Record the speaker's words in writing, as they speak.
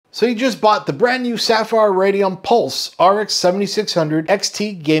So you just bought the brand new Sapphire Radeon Pulse RX 7600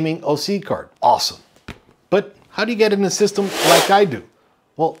 XT gaming OC card. Awesome. But how do you get in the system like I do?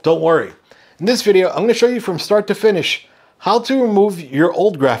 Well, don't worry. In this video, I'm going to show you from start to finish how to remove your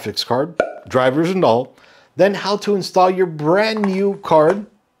old graphics card, drivers and all, then how to install your brand new card,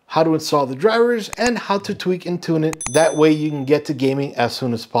 how to install the drivers, and how to tweak and tune it. That way you can get to gaming as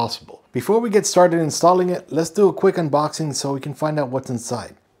soon as possible. Before we get started installing it, let's do a quick unboxing so we can find out what's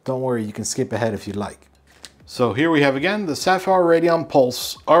inside. Don't worry, you can skip ahead if you like. So here we have again the Sapphire Radeon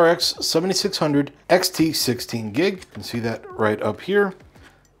Pulse RX 7600 XT 16 gig. You can see that right up here.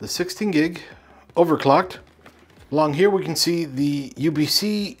 The 16 gig overclocked. Along here we can see the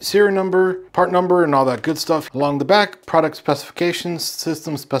UBC serial number, part number, and all that good stuff. Along the back, product specifications,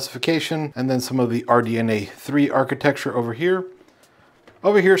 system specification, and then some of the RDNA 3 architecture over here.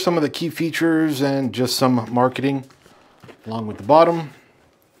 Over here, some of the key features and just some marketing along with the bottom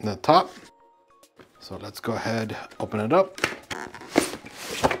and the top. So let's go ahead, open it up.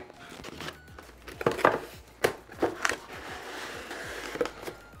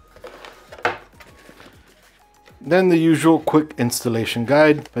 Then the usual quick installation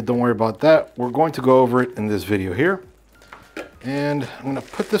guide, but don't worry about that. We're going to go over it in this video here. And I'm going to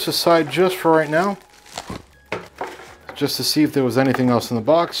put this aside just for right now, just to see if there was anything else in the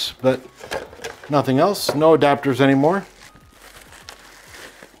box, but nothing else. No adapters anymore.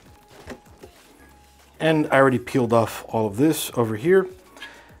 And I already peeled off all of this over here,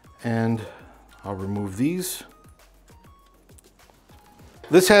 and I'll remove these.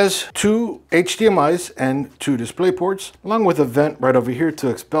 This has 2 HDMIs and 2 display ports, along with a vent right over here to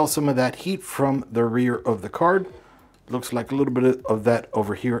expel some of that heat from the rear of the card. Looks like a little bit of that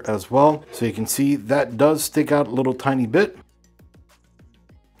over here as well. So you can see that does stick out a little tiny bit.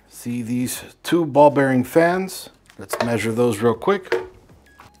 See these 2 ball bearing fans. Let's measure those real quick.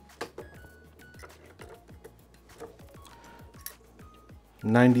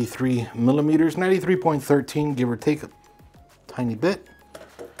 .93 millimeters, 93.13, give or take a tiny bit.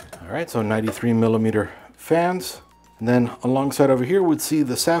 All right, so 93 millimeter fans. And then alongside over here, we'd see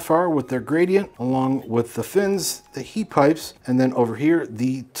the Sapphire with their gradient, along with the fins, the heat pipes, and then over here,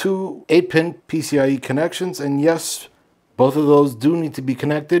 the 2 8-pin PCIe connections. And yes, both of those do need to be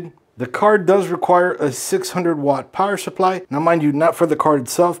connected. The card does require a 600 watt power supply. Now, mind you, not for the card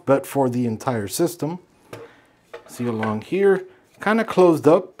itself, but for the entire system. See along here, kind of closed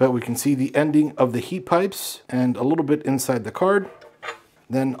up, but we can see the ending of the heat pipes and a little bit inside the card.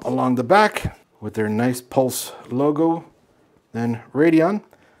 Then along the back with their nice Pulse logo, then Radeon,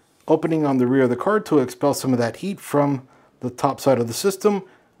 opening on the rear of the card to expel some of that heat from the top side of the system,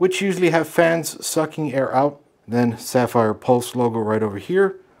 which usually have fans sucking air out. Then Sapphire Pulse logo right over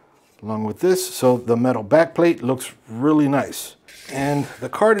here, along with this. So the metal backplate looks really nice. And the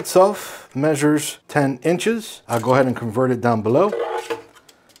card itself measures 10 inches. I'll go ahead and convert it down below.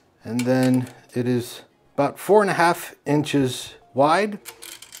 And then it is about 4.5 inches wide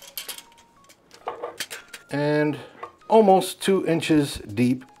and almost 2 inches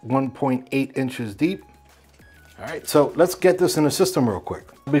deep, 1.8 inches deep. All right, so let's get this in the system real quick.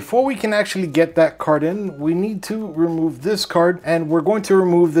 Before we can actually get that card in, we need to remove this card, and we're going to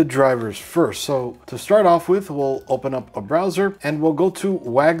remove the drivers first. So to start off with, we'll open up a browser and we'll go to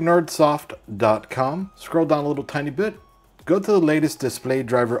wagnerdsoft.com, scroll down a little tiny bit, go to the latest display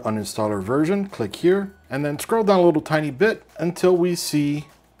driver uninstaller version, click here, and then scroll down a little tiny bit until we see,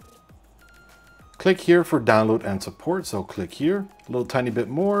 click here for download and support. So click here, a little tiny bit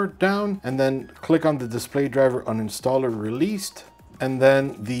more down, and then click on the display driver uninstaller released, and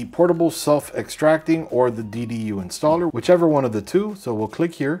then the portable self-extracting or the DDU installer, whichever one of the two. So we'll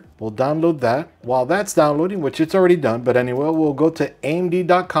click here, we'll download that. While that's downloading, which it's already done, but anyway, we'll go to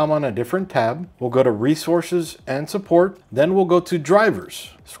AMD.com on a different tab. We'll go to resources and support. Then we'll go to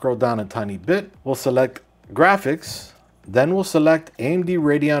drivers, scroll down a tiny bit. We'll select graphics. Then we'll select AMD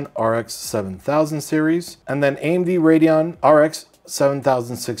Radeon RX 7000 series, and then AMD Radeon RX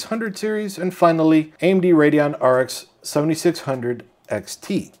 7600 series, and finally AMD Radeon RX 7600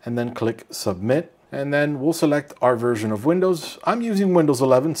 XT, and then click submit. And then we'll select our version of Windows. I'm using Windows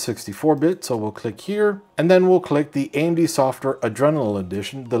 11 64-bit, so we'll click here, and then we'll click the AMD Software Adrenalin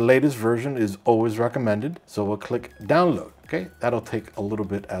Edition. The latest version is always recommended, so we'll click download. Okay, that'll take a little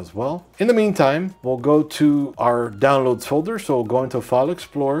bit as well. In the meantime, we'll go to our downloads folder. So we'll go into File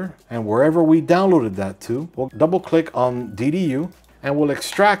Explorer, and wherever we downloaded that to, we'll double click on DDU and we'll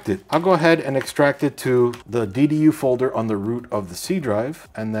extract it. I'll go ahead and extract it to the DDU folder on the root of the C drive,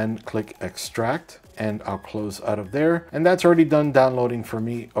 and then click extract. and I'll close out of there. And that's already done downloading for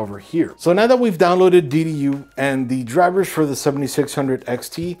me over here. So now that we've downloaded DDU and the drivers for the 7600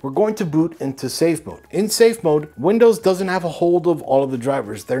 XT, we're going to boot into safe mode. In safe mode, Windows doesn't have a hold of all of the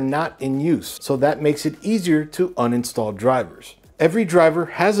drivers. They're not in use. So that makes it easier to uninstall drivers. Every driver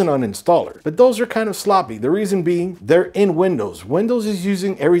has an uninstaller, but those are kind of sloppy. The reason being, they're in Windows. Windows is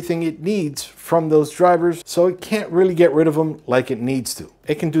using everything it needs from those drivers, so it can't really get rid of them like it needs to.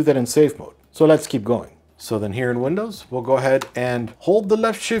 It can do that in safe mode. So let's keep going. So then here in Windows, we'll go ahead and hold the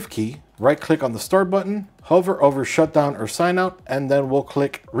left shift key, right click on the start button, hover over shutdown or sign out, and then we'll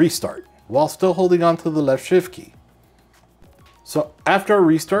click restart while still holding on to the left shift key. So after our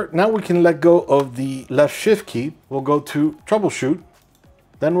restart, now we can let go of the left shift key. We'll go to troubleshoot,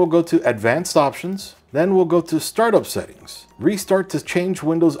 then we'll go to advanced options, then we'll go to startup settings. Restart to change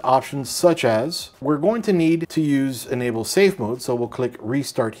Windows options such as, we're going to need to use enable safe mode. So we'll click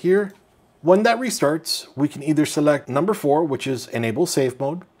restart here. When that restarts, we can either select number 4, which is enable safe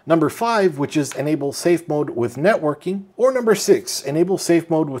mode, number 5, which is enable safe mode with networking, or number 6, enable safe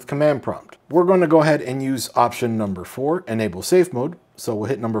mode with command prompt. We're going to go ahead and use option number 4, enable safe mode. So we'll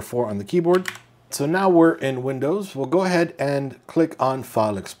hit number 4 on the keyboard. So now we're in Windows. We'll go ahead and click on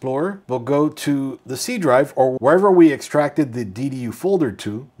File Explorer. We'll go to the C drive or wherever we extracted the DDU folder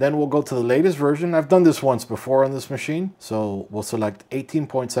to. Then we'll go to the latest version. I've done this once before on this machine. So we'll select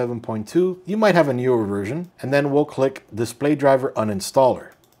 18.7.2. You might have a newer version. And then we'll click Display Driver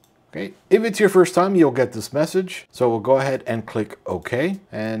Uninstaller. Okay, if it's your first time, you'll get this message. So we'll go ahead and click OK.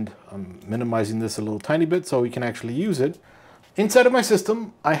 And I'm minimizing this a little tiny bit so we can actually use it. Inside of my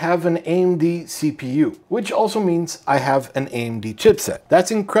system, I have an AMD CPU, which also means I have an AMD chipset.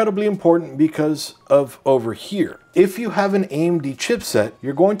 That's incredibly important because of over here. If you have an AMD chipset,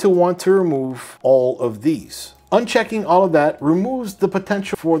 you're going to want to remove all of these. Unchecking all of that removes the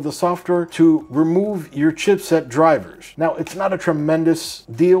potential for the software to remove your chipset drivers. Now, it's not a tremendous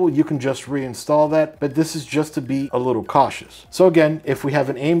deal. You can just reinstall that, but this is just to be a little cautious. So again, if we have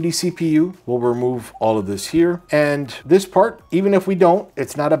an AMD CPU, we'll remove all of this here. And this part, even if we don't,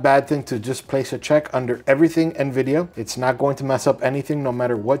 it's not a bad thing to just place a check under everything NVIDIA. It's not going to mess up anything no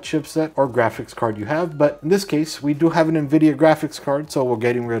matter what chipset or graphics card you have. But in this case, we do have an NVIDIA graphics card, so we're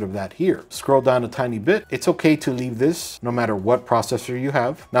getting rid of that here. Scroll down a tiny bit. It's okay to leave this no matter what processor you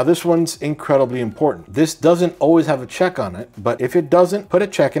have. Now this one's incredibly important. This doesn't always have a check on it, but if it doesn't, put a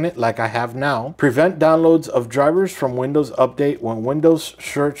check in it like I have now. Prevent downloads of drivers from Windows Update when Windows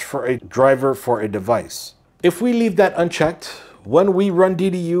search for a driver for a device. If we leave that unchecked, when we run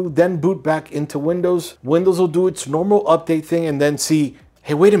DDU, then boot back into Windows, Windows will do its normal update thing and then see,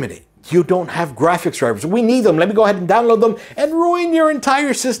 hey, wait a minute. You don't have graphics drivers. We need them. Let me go ahead and download them and ruin your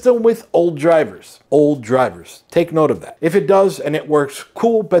entire system with old drivers. Old drivers. Take note of that. If it does and it works,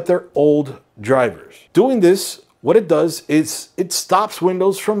 cool, but they're old drivers. Doing this, what it does is it stops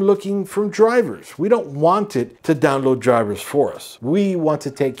Windows from looking for drivers. We don't want it to download drivers for us. We want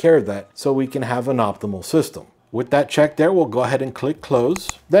to take care of that so we can have an optimal system. With that check there, we'll go ahead and click close.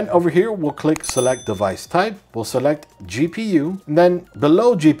 Then over here, we'll click select device type. We'll select GPU. And then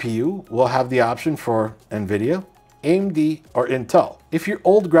below GPU, we'll have the option for NVIDIA, AMD, or Intel. If your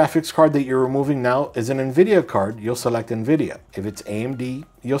old graphics card that you're removing now is an NVIDIA card, you'll select NVIDIA. If it's AMD,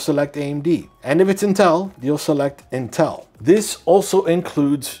 you'll select AMD. And if it's Intel, you'll select Intel. This also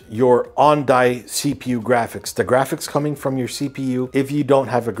includes your on-die CPU graphics, the graphics coming from your CPU if you don't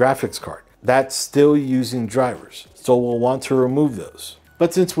have a graphics card. That's still using drivers, so we'll want to remove those.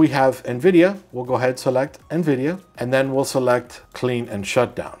 But since we have NVIDIA, we'll go ahead and select NVIDIA, and then we'll select clean and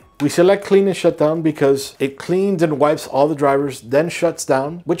shut down. We select clean and shut down because it cleans and wipes all the drivers, then shuts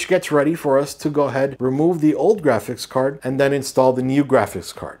down, which gets ready for us to go ahead, remove the old graphics card, and then install the new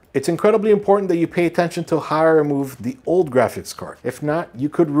graphics card. It's incredibly important that you pay attention to how I remove the old graphics card. If not, you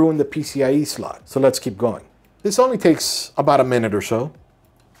could ruin the PCIe slot. So let's keep going. This only takes about a minute or so.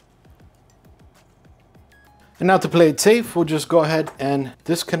 And now to play it safe, we'll just go ahead and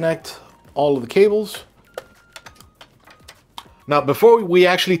disconnect all of the cables. Now, before we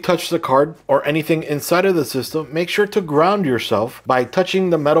actually touch the card or anything inside of the system, make sure to ground yourself by touching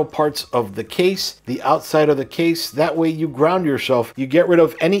the metal parts of the case, the outside of the case. That way you ground yourself. You get rid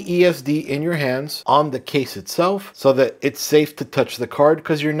of any ESD in your hands on the case itself so that it's safe to touch the card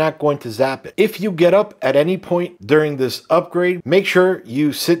because you're not going to zap it. If you get up at any point during this upgrade, make sure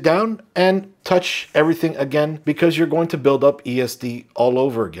you sit down and touch everything again because you're going to build up ESD all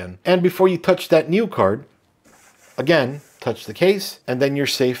over again. And before you touch that new card, again, touch the case, and then you're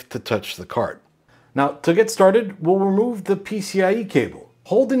safe to touch the card. Now, to get started, we'll remove the PCIe cable.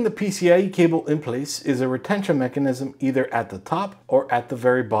 Holding the PCIe cable in place is a retention mechanism either at the top or at the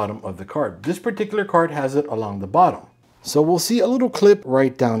very bottom of the card. This particular card has it along the bottom. So we'll see a little clip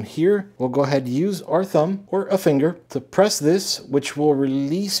right down here. We'll go ahead and use our thumb or a finger to press this, which will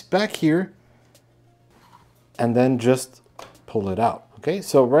release back here, and then just pull it out. Okay,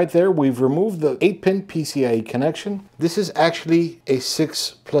 so right there, we've removed the 8-pin PCIe connection. This is actually a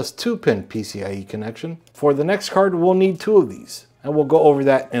 6 plus 2-pin PCIe connection. For the next card, we'll need 2 of these, and we'll go over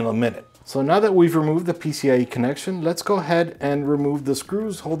that in a minute. So now that we've removed the PCIe connection, let's go ahead and remove the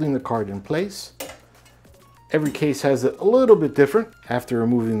screws holding the card in place. Every case has it a little bit different. After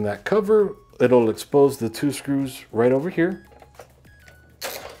removing that cover, it'll expose the 2 screws right over here.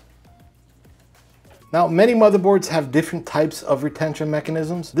 Now, many motherboards have different types of retention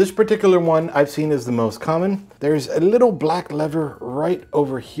mechanisms. This particular one I've seen is the most common. There's a little black lever right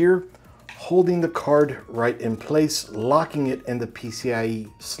over here, holding the card right in place, locking it in the PCIe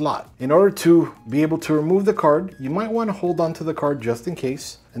slot. In order to be able to remove the card, you might want to hold on to the card just in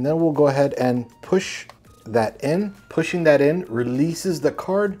case, and then we'll go ahead and push that in. Pushing that in releases the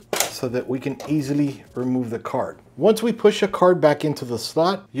card so that we can easily remove the card. Once we push a card back into the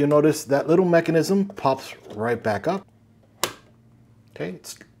slot, you'll notice that little mechanism pops right back up. Okay,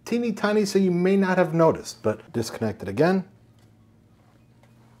 it's teeny tiny, so you may not have noticed, but disconnect it again.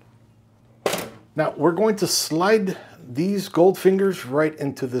 Now we're going to slide these gold fingers right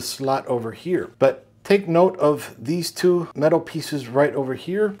into the slot over here, but take note of these 2 metal pieces right over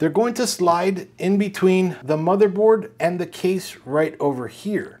here. They're going to slide in between the motherboard and the case right over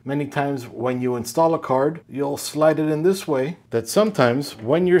here. Many times when you install a card, you'll slide it in this way, that sometimes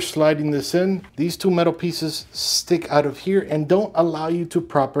when you're sliding this in, these 2 metal pieces stick out of here and don't allow you to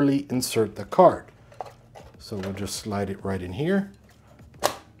properly insert the card. So we'll just slide it right in here.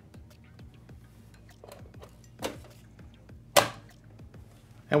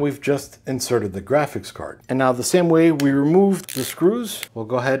 And we've just inserted the graphics card. And now the same way we removed the screws, we'll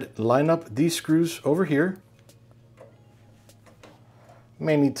go ahead and line up these screws over here.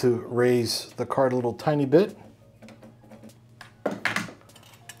 May need to raise the card a little tiny bit.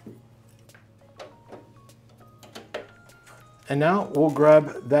 And now we'll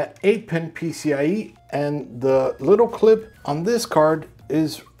grab that 8-pin PCIe, and the little clip on this card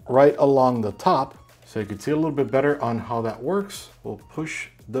is right along the top. So you can see a little bit better on how that works. We'll push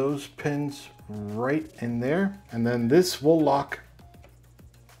those pins right in there, and then this will lock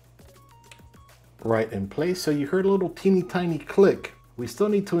right in place. So you heard a little teeny tiny click. We still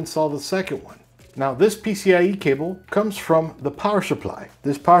need to install the second one. Now this PCIe cable comes from the power supply.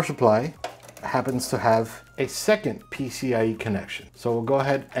 This power supply happens to have a second PCIe connection. So we'll go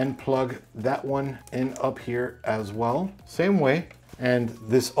ahead and plug that one in up here as well. Same way. And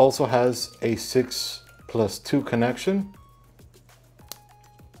this also has a 6 plus 2 connection.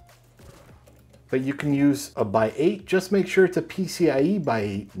 But you can use a by 8. Just make sure it's a PCIe by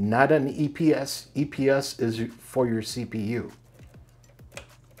 8, not an EPS. EPS is for your CPU.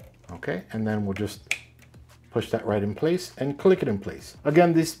 Okay, and then we'll just push that right in place and click it in place.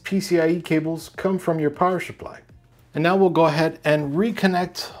 Again, these PCIe cables come from your power supply. And now we'll go ahead and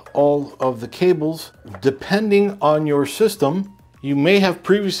reconnect all of the cables. Depending on your system, you may have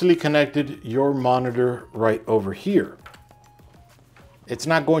previously connected your monitor right over here. It's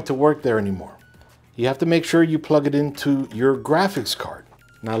not going to work there anymore. You have to make sure you plug it into your graphics card.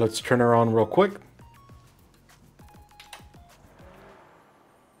 Now let's turn her on real quick.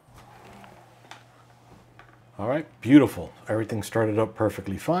 All right, beautiful. Everything started up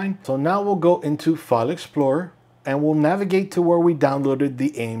perfectly fine. So now we'll go into File Explorer and we'll navigate to where we downloaded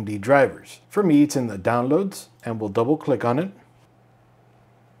the AMD drivers. For me, it's in the downloads, and we'll double click on it.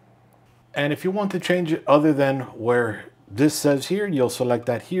 And if you want to change it other than where this says here, you'll select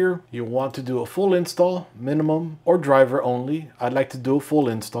that here. You want to do a full install, minimum, or driver only. I'd like to do a full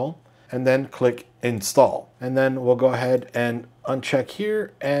install, and then click install. And then we'll go ahead and uncheck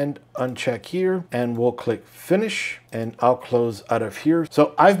here and uncheck here, and we'll click finish, and I'll close out of here.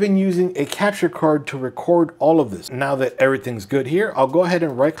 So I've been using a capture card to record all of this. Now that everything's good here, I'll go ahead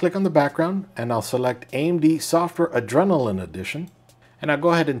and right click on the background, and I'll select AMD Software Adrenalin Edition, and I'll go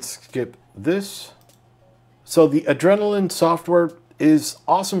ahead and skip this. So the Adrenalin software is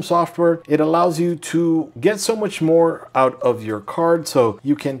awesome software. It allows you to get so much more out of your card. So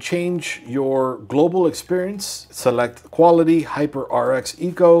you can change your global experience, select quality, Hyper RX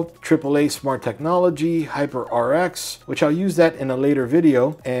Eco, AAA Smart Technology, Hyper RX, which I'll use that in a later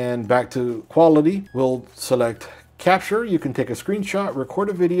video. And back to quality, we'll select Capture, you can take a screenshot, record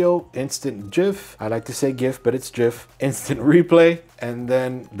a video, instant GIF. I like to say GIF, but it's GIF. Instant replay, and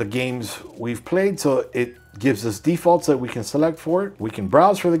then the games we've played. So it gives us defaults that we can select for it. We can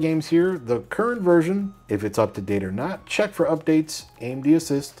browse for the games here. The current version, if it's up to date or not. Check for updates, AMD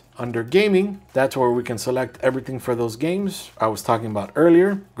Assist. Under gaming, that's where we can select everything for those games I was talking about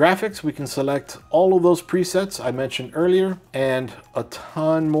earlier. Graphics, we can select all of those presets I mentioned earlier and a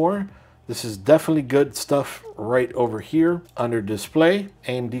ton more. This is definitely good stuff right over here. Under display,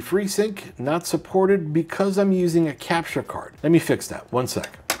 AMD FreeSync, not supported because I'm using a capture card. Let me fix that, 1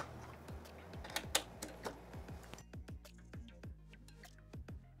 sec.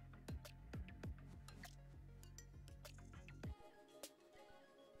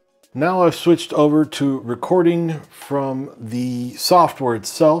 Now I've switched over to recording from the software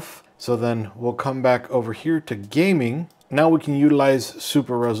itself. So then we'll come back over here to gaming. Now we can utilize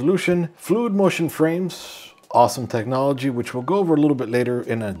super resolution, fluid motion frames, awesome technology, which we'll go over a little bit later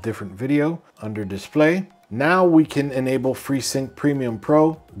in a different video. Under display, now we can enable FreeSync Premium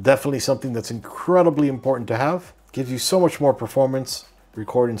Pro. Definitely something that's incredibly important to have. Gives you so much more performance.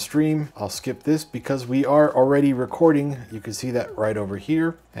 Record and stream. I'll skip this because we are already recording. You can see that right over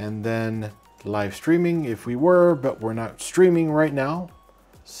here. And then live streaming if we were, but we're not streaming right now.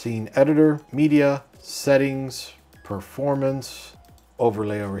 Scene editor, media, settings, performance,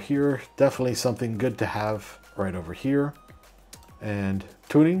 overlay over here. Definitely something good to have right over here. And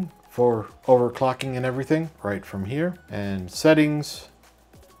tuning for overclocking and everything right from here. And settings,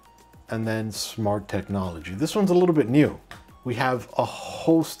 and then smart technology. This one's a little bit new. We have a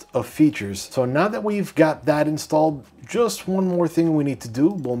host of features. So now that we've got that installed, just one more thing we need to do.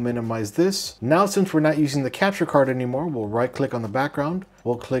 We'll minimize this. Now, since we're not using the capture card anymore, we'll right click on the background.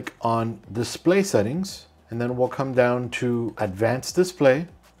 We'll click on display settings, and then we'll come down to advanced display.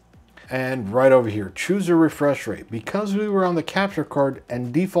 And right over here, choose a refresh rate. Because we were on the capture card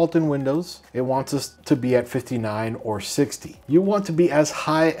and default in Windows, it wants us to be at 59 or 60. You want to be as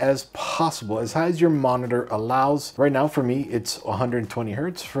high as possible, as high as your monitor allows. Right now for me, it's 120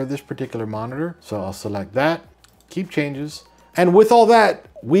 Hertz for this particular monitor. So I'll select that, keep changes. And with all that,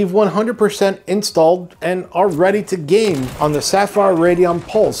 we've 100% installed and are ready to game on the Sapphire Radeon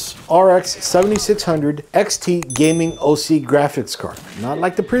Pulse RX 7600 XT Gaming OC graphics card. Not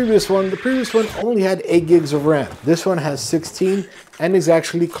like the previous one. The previous one only had 8 gigs of RAM. This one has 16 and is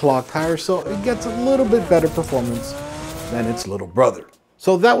actually clocked higher, so it gets a little bit better performance than its little brother.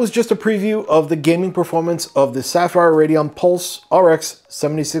 So that was just a preview of the gaming performance of the Sapphire Radeon Pulse RX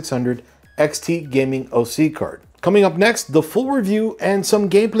 7600 XT Gaming OC card. Coming up next, the full review and some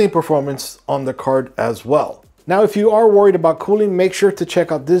gameplay performance on the card as well. Now, if you are worried about cooling, make sure to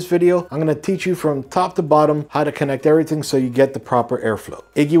check out this video. I'm gonna teach you from top to bottom how to connect everything so you get the proper airflow.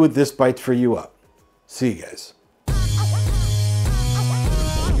 Iggy with ThisBytesForYou up. See you guys.